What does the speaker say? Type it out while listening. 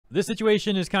This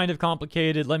situation is kind of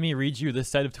complicated. Let me read you this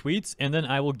set of tweets, and then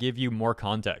I will give you more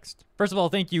context. First of all,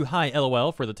 thank you, Hi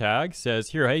LOL, for the tag. Says,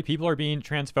 here, hey, people are being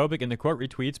transphobic in the quote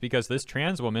retweets because this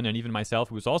trans woman, and even myself,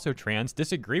 who's also trans,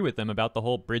 disagree with them about the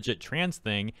whole Bridget trans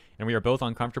thing, and we are both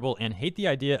uncomfortable and hate the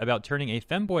idea about turning a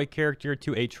femboy character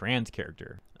to a trans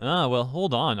character. Well,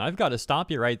 hold on. I've got to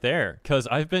stop you right there, because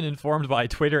I've been informed by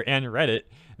Twitter and Reddit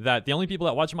that the only people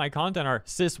that watch my content are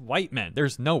cis white men.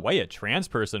 There's no way a trans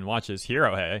person watches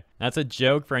Hero, hey? That's a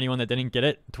joke for anyone that didn't get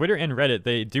it. Twitter and Reddit,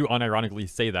 they do unironically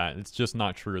say that. It's just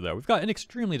not true, though. We've got an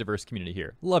extremely diverse community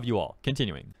here. Love you all.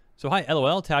 Continuing. So Hi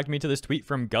LOL tagged me to this tweet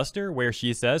from Guster where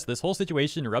she says, this whole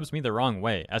situation rubs me the wrong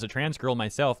way. As a trans girl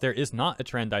myself, there is not a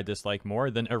trend I dislike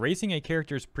more than erasing a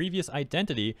character's previous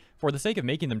identity for the sake of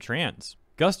making them trans.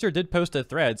 Guster did post a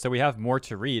thread, so we have more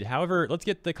to read. However, let's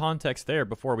get the context there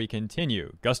before we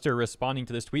continue. Guster responding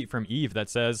to this tweet from Eve that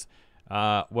says,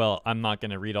 well, I'm not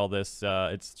going to read all this.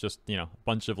 It's just, you know, a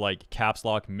bunch of like caps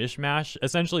lock mishmash.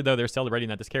 Essentially, though, they're celebrating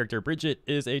that this character, Bridget,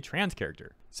 is a trans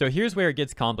character. So here's where it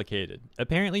gets complicated.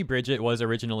 Apparently, Bridget was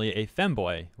originally a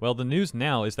femboy. Well, the news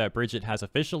now is that Bridget has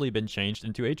officially been changed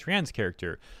into a trans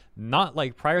character. Not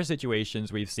like prior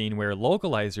situations we've seen where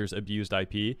localizers abused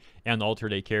IP and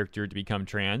altered a character to become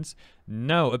trans.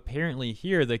 No, apparently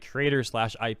here the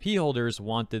creator/IP holders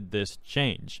wanted this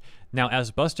change. Now,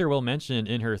 as Buster will mention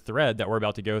in her thread that we're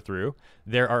about to go through,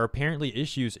 there are apparently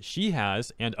issues she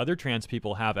has and other trans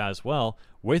people have as well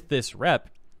with this rep,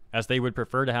 as they would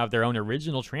prefer to have their own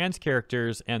original trans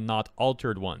characters and not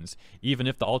altered ones, even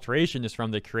if the alteration is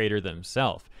from the creator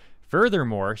themselves.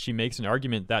 Furthermore, she makes an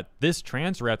argument that this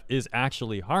trans rep is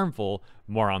actually harmful.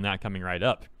 More on that coming right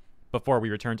up. Before we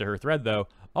return to her thread, though,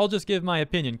 I'll just give my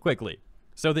opinion quickly.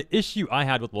 So the issue I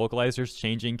had with localizers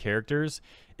changing characters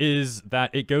is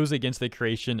that it goes against the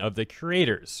creation of the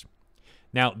creators.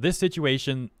 Now, this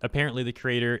situation, apparently the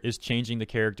creator is changing the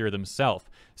character themselves.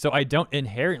 So I don't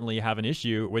inherently have an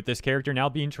issue with this character now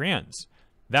being trans.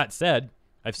 That said,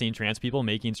 I've seen trans people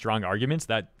making strong arguments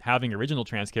that having original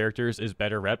trans characters is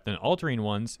better rep than altering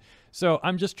ones. So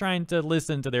I'm just trying to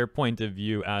listen to their point of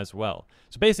view as well.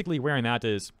 So basically where I'm at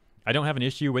is, I don't have an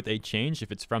issue with a change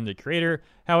if it's from the creator.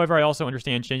 However, I also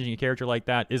understand changing a character like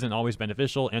that isn't always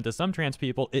beneficial, and to some trans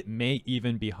people, it may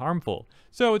even be harmful.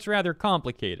 So it's rather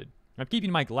complicated. I'm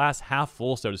keeping my glass half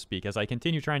full, so to speak, as I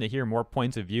continue trying to hear more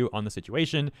points of view on the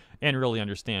situation and really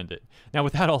understand it. Now,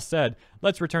 with that all said,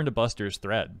 let's return to Buster's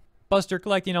thread. Buster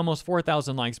collecting almost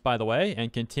 4,000 likes, by the way,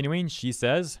 and continuing, she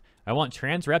says, I want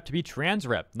trans rep to be trans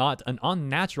rep, not an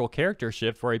unnatural character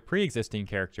shift for a pre-existing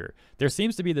character. There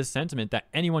seems to be this sentiment that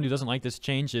anyone who doesn't like this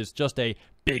change is just a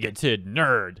bigoted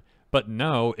nerd. But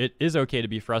no, it is okay to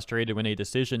be frustrated when a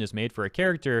decision is made for a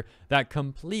character that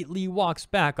completely walks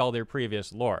back all their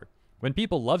previous lore. When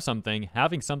people love something,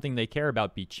 having something they care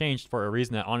about be changed for a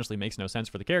reason that honestly makes no sense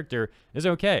for the character is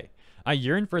okay. I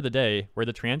yearn for the day where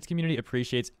the trans community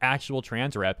appreciates actual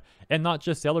trans rep and not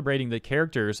just celebrating the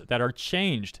characters that are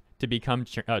changed to become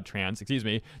trans,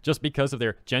 just because of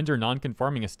their gender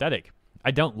non-conforming aesthetic. I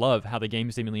don't love how the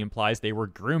game seemingly implies they were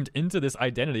groomed into this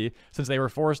identity since they were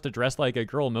forced to dress like a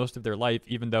girl most of their life,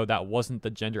 even though that wasn't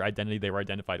the gender identity they were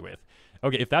identified with.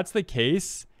 Okay, if that's the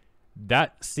case,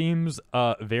 that seems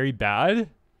very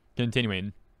bad.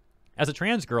 Continuing. As a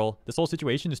trans girl, this whole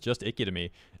situation is just icky to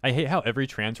me. I hate how every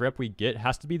trans rep we get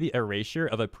has to be the erasure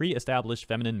of a pre-established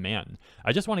feminine man.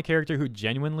 I just want a character who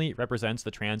genuinely represents the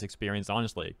trans experience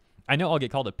honestly. I know I'll get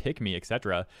called a pick-me,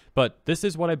 etc., but this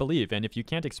is what I believe, and if you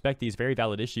can't expect these very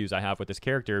valid issues I have with this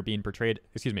character being portrayed,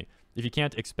 if you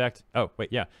can't expect, I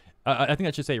think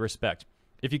that should say respect.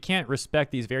 If you can't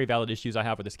respect these very valid issues I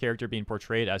have with this character being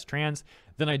portrayed as trans,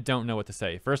 then I don't know what to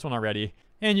say. First one already.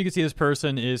 And you can see this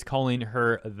person is calling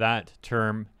her that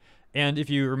term. And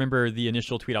if you remember the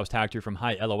initial tweet I was tagged to from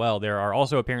Hi LOL, there are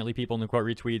also apparently people in the quote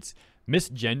retweets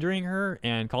misgendering her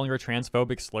and calling her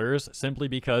transphobic slurs simply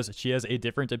because she has a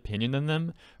different opinion than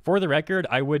them. For the record,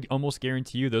 I would almost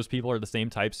guarantee you those people are the same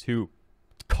types who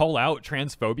call out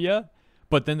transphobia,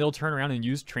 but then they'll turn around and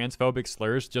use transphobic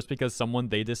slurs just because someone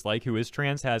they dislike who is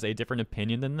trans has a different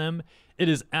opinion than them. It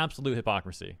is absolute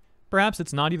hypocrisy. Perhaps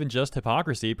it's not even just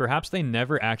hypocrisy, perhaps they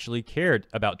never actually cared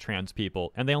about trans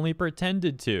people, and they only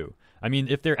pretended to. I mean,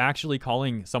 if they're actually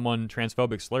calling someone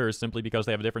transphobic slurs simply because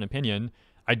they have a different opinion,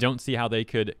 I don't see how they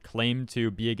could claim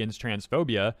to be against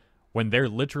transphobia when they're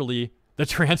literally the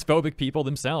transphobic people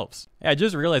themselves. Yeah, I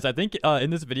just realized, I think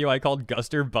in this video I called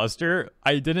Guster Buster.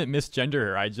 I didn't misgender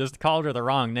her. I just called her the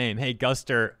wrong name. Hey,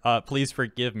 Guster, please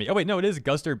forgive me. Oh, wait, no, it is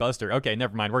Guster Buster. Okay,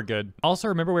 never mind. We're good. Also,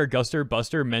 remember where Guster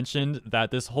Buster mentioned that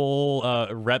this whole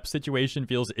rep situation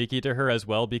feels icky to her as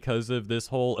well because of this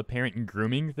whole apparent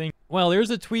grooming thing? Well, there's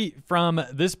a tweet from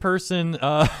this person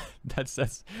that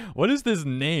says, what is this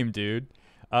name, dude?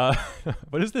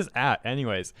 What is this at?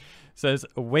 Anyways, says,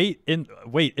 wait, in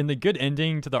the good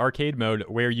ending to the arcade mode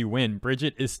where you win,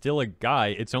 Bridget is still a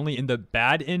guy. It's only in the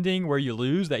bad ending where you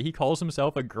lose that he calls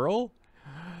himself a girl?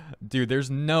 Dude,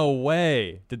 there's no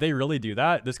way. Did they really do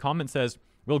that? This comment says,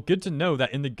 well, good to know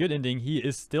that in the good ending, he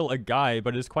is still a guy,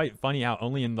 but it's quite funny how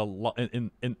only in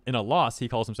a loss he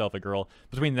calls himself a girl.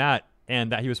 Between that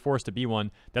and that he was forced to be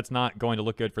one, that's not going to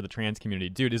look good for the trans community.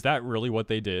 Dude, is that really what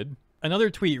they did? Another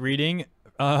tweet reading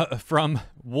from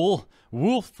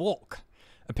Wolfolk.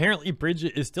 Apparently,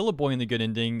 Bridget is still a boy in the good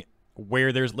ending,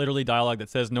 where there's literally dialogue that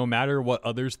says, no matter what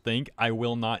others think, I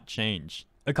will not change.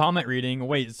 A comment reading,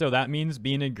 wait, so that means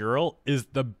being a girl is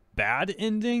the bad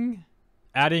ending?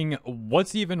 Adding,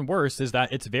 what's even worse is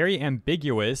that it's very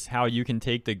ambiguous how you can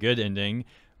take the good ending,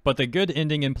 but the good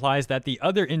ending implies that the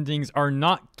other endings are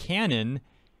not canon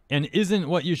and isn't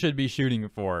what you should be shooting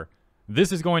for.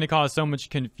 This is going to cause so much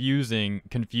confusion.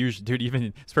 Dude,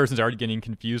 even this person's already getting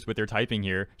confused with their typing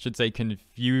here. Should say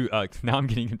now I'm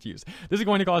getting confused. This is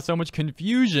going to cause so much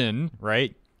confusion,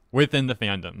 right, within the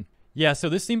fandom. Yeah, so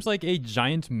this seems like a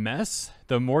giant mess.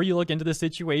 The more you look into the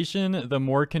situation, the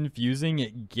more confusing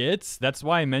it gets. That's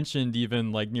why I mentioned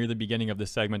even like near the beginning of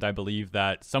this segment, I believe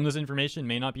that some of this information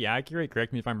may not be accurate.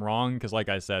 Correct me if I'm wrong, because like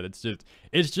I said,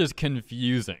 it's just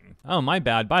confusing. Oh, my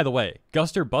bad. By the way,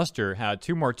 Guster Buster had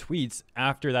 2 more tweets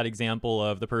after that example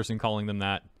of the person calling them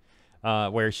that,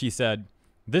 where she said,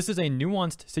 this is a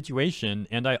nuanced situation,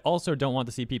 and I also don't want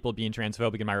to see people being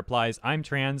transphobic in my replies. I'm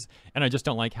trans, and I just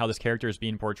don't like how this character is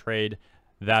being portrayed.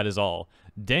 That is all.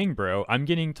 Dang, bro, I'm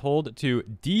getting told to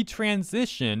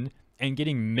detransition and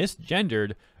getting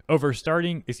misgendered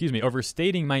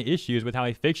overstating my issues with how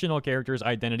a fictional character's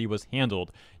identity was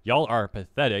handled. Y'all are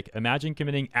pathetic. Imagine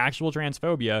committing actual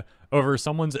transphobia over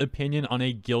someone's opinion on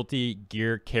a Guilty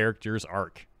Gear character's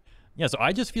arc. Yeah, so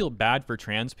I just feel bad for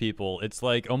trans people. It's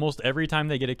like almost every time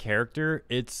they get a character,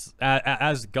 it's,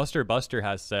 as Guster Buster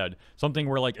has said, something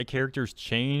where like a character's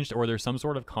changed or there's some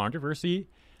sort of controversy.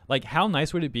 Like, how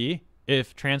nice would it be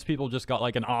if trans people just got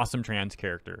like an awesome trans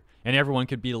character and everyone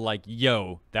could be like,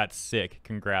 yo, that's sick,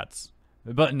 congrats.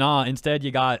 But nah, instead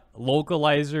you got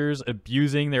localizers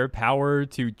abusing their power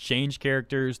to change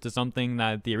characters to something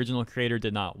that the original creator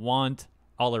did not want.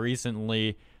 All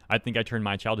recently, I think I turned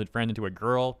my childhood friend into a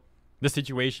girl. The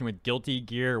situation with Guilty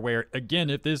Gear where,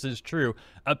 again, if this is true,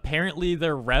 apparently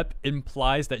the rep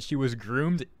implies that she was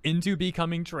groomed into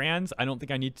becoming trans. I don't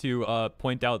think I need to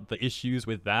point out the issues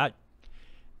with that.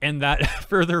 And that,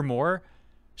 furthermore,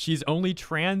 she's only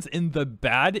trans in the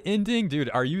bad ending?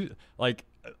 Dude, are you, like,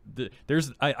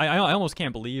 I almost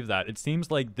can't believe that. It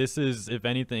seems like this is, if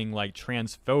anything, like,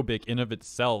 transphobic in of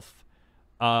itself,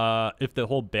 if the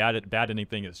whole bad ending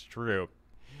thing is true.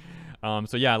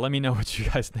 So yeah, let me know what you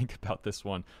guys think about this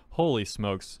one. Holy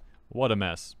smokes, what a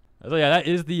mess. So yeah, that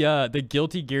is the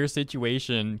Guilty Gear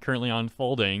situation currently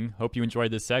unfolding. Hope you enjoyed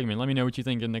this segment. Let me know what you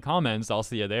think in the comments. I'll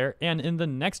see you there, and in the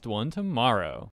next one tomorrow.